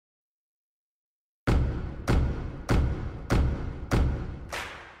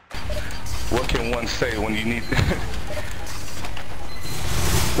can one say when you need...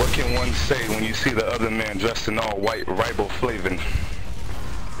 What can one say when you see the other man dressed in all white riboflavin?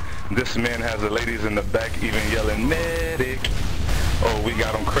 This man has the ladies in the back even yelling, medic! Oh, we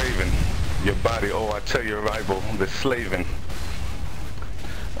got him craving. Your body, oh, I tell you, rival, the slaving.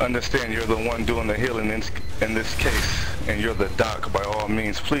 Understand you're the one doing the healing in this case, and you're the doc. By all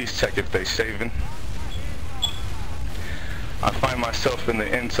means, please check if they shaving. I find myself in the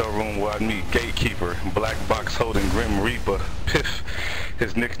intel room where I meet Gatekeeper, black box holding Grim Reaper. Piff,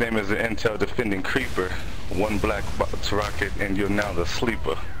 his nickname is the intel defending creeper. One black box rocket and you're now the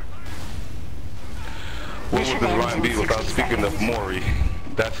sleeper. What would this rhyme be without speaking of Maury?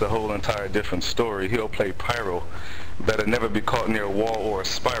 That's a whole entire different story. He'll play pyro. Better never be caught near a wall or a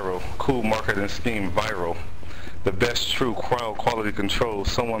spiral. Cool marketing scheme viral. The best true crowd quality control.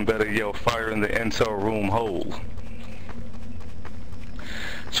 Someone better yell fire in the intel room hole.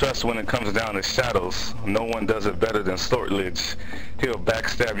 Trust when it comes down to shadows. No one does it better than Stortledge. He'll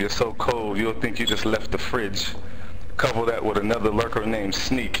backstab you so cold you'll think you just left the fridge. Couple that with another lurker named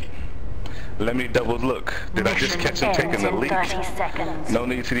Sneak. Let me double look. Did I just catch him taking a leak? No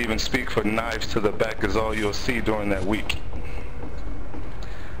need to even speak, for knives to the back is all you'll see during that week.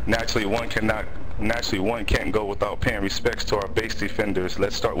 Naturally, one can't go without paying respects to our base defenders.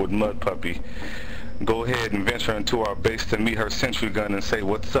 Let's start with Mud Puppy. Go ahead and venture into our base to meet her sentry gun and say,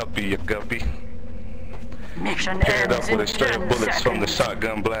 what's up, you guppy? Paired up with a stray of bullets from the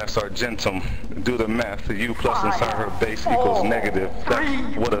shotgun blast Argentum. Do the math. The U plus inside her base equals negative.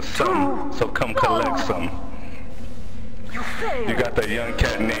 That's what a sum. So come collect some. You got that young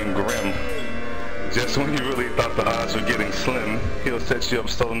cat named Grim. Just when you really thought the odds were getting slim, he'll set you up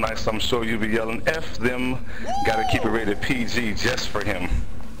so nice I'm sure you'll be yelling F them. Gotta keep it rated PG just for him.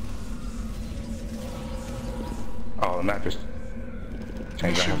 Oh, the map is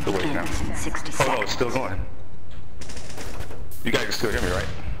changed. I have to wait now. Oh no, it's still going. You guys can still hear me, right?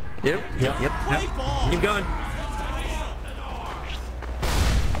 Yep. Keep going.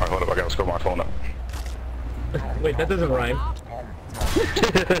 Alright, hold up, I gotta scroll my phone up. Wait, that doesn't rhyme.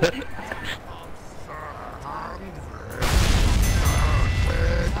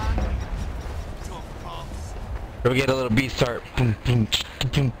 We get a little beat start. Alright,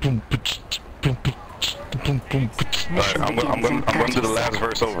 I'm gonna do the last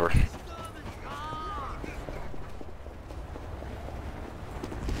verse over.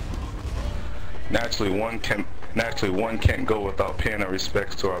 Naturally, one can't go without paying our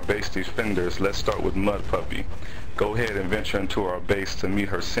respects to our base defenders. Let's start with Mud Puppy. Go ahead and venture into our base to meet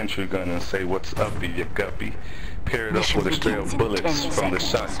her sentry gun and say, what's up, you guppy? Paired up with a stray of bullets from the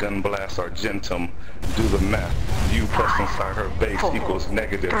shotgun blast Argentum. Do the math. U plus inside her base equals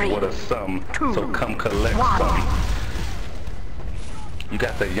negative. What a sum. So come collect some. You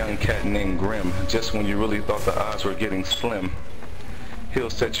got that young cat named Grim. Just when you really thought the odds were getting slim,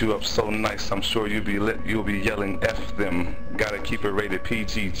 he'll set you up so nice I'm sure you'll be yelling F them. Gotta keep it rated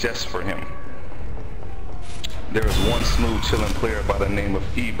PG just for him. There is one smooth chillin' player by the name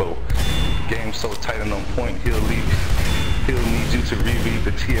of Ebo. Game so tight and on point he'll need you to reread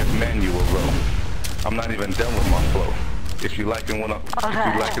the TF manual row. I'm not even done with my flow. If you liking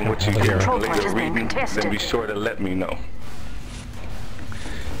what you hear later reading, then be sure to let me know.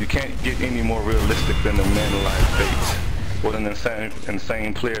 You can't get any more realistic than the man live fate. What an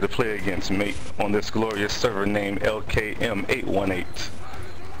insane player to play against, mate, on this glorious server named LKM818.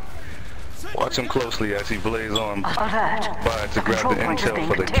 Watch him closely as he blaze on by to grab the intel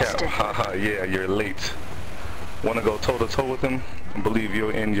for the cap. Haha, yeah, you're late. Wanna go toe-to-toe with him? Believe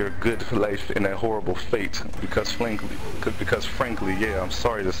you're in your good life in a horrible fate. Because frankly, yeah, I'm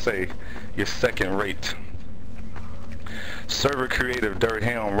sorry to say, you're second rate. Server creative Dirt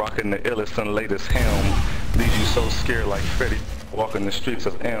Helm rocking the illest and latest helm. Leaves you so scared like Freddy walking the streets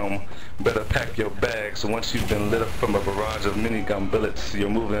of Elm. Better pack your bags. Once you've been lit up from a barrage of minigun billets, you're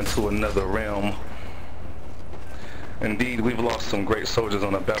moving into another realm. Indeed, we've lost some great soldiers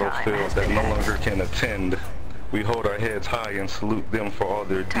on the battlefield that no longer can attend. We hold our heads high and salute them for all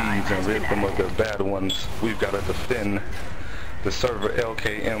their deeds and rid them of the bad ones we've got to defend. The server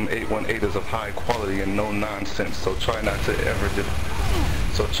LKM818 is of high quality and no nonsense, so try not to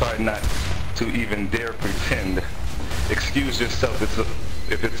even dare pretend. Excuse yourself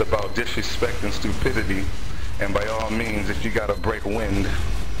if it's about disrespect and stupidity, and by all means, if you gotta break wind.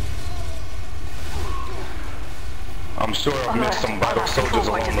 I'm sure I've missed some vital soldiers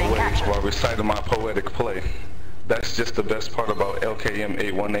along the way while reciting my poetic play. That's just the best part about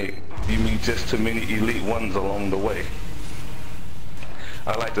LKM818. You meet just too many elite ones along the way.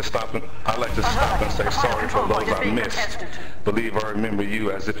 I like to stop and say sorry for those I missed. Believe I remember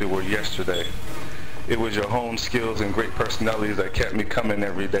you as if it were yesterday. It was your hone skills and great personalities that kept me coming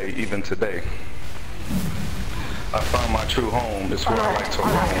every day, even today. I found my true home. It's where I like to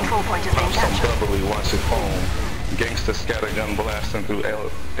roam. Pop some bubbly, watch it foam. Gangsta scattergun blasting through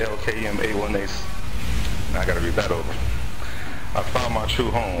LKM818. I gotta read that over. I found my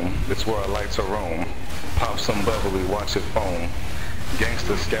true home. It's where I like to roam. Pop some bubbly, watch it foam.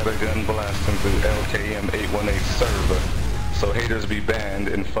 Gangsta scattergun blasting through LKM818 server. So haters be banned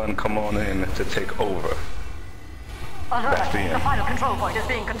and fun come on in to take over. That's the end. The final control point is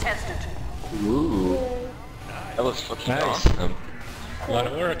being contested. Ooh. That was fucking awesome. A lot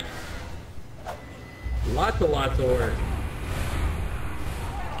of work. Lots of work.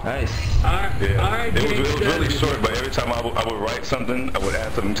 Nice. Alright, it was really short, but every time I would write something, I would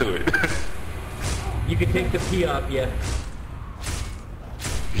add something to it. You can take the P off, yeah.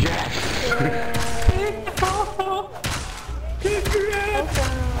 Yes!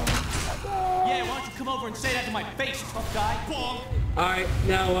 Yeah, why don't you come over and say that to my face, tough guy? Alright,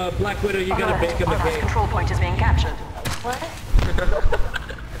 now Black Widow, you gotta bake him a cake. Control point is being captured. What?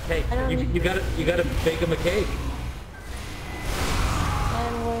 Hey, you gotta bake him a cake.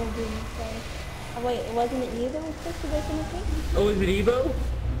 And what did you say? Oh, wait, wasn't it you that was supposed to bake him a cake? Oh, is it Evo?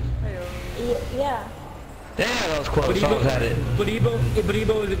 Yeah. Damn, that was close. Almost had it. But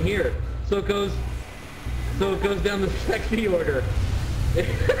Evo isn't here, so it goes down the sexy order.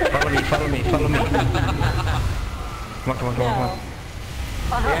 Follow me. Come on.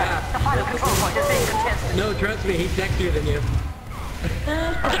 Yeah. The final control point is being contested. No, trust me, he's sexier than you.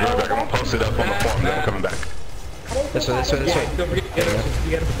 Alright, I'm gonna post it up on the forum, then I'm coming back. This way. Yeah, don't forget,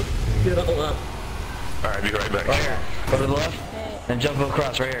 you gotta put it all up. Alright, be right back. Right here. Go to the left, and jump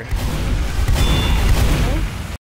across right here.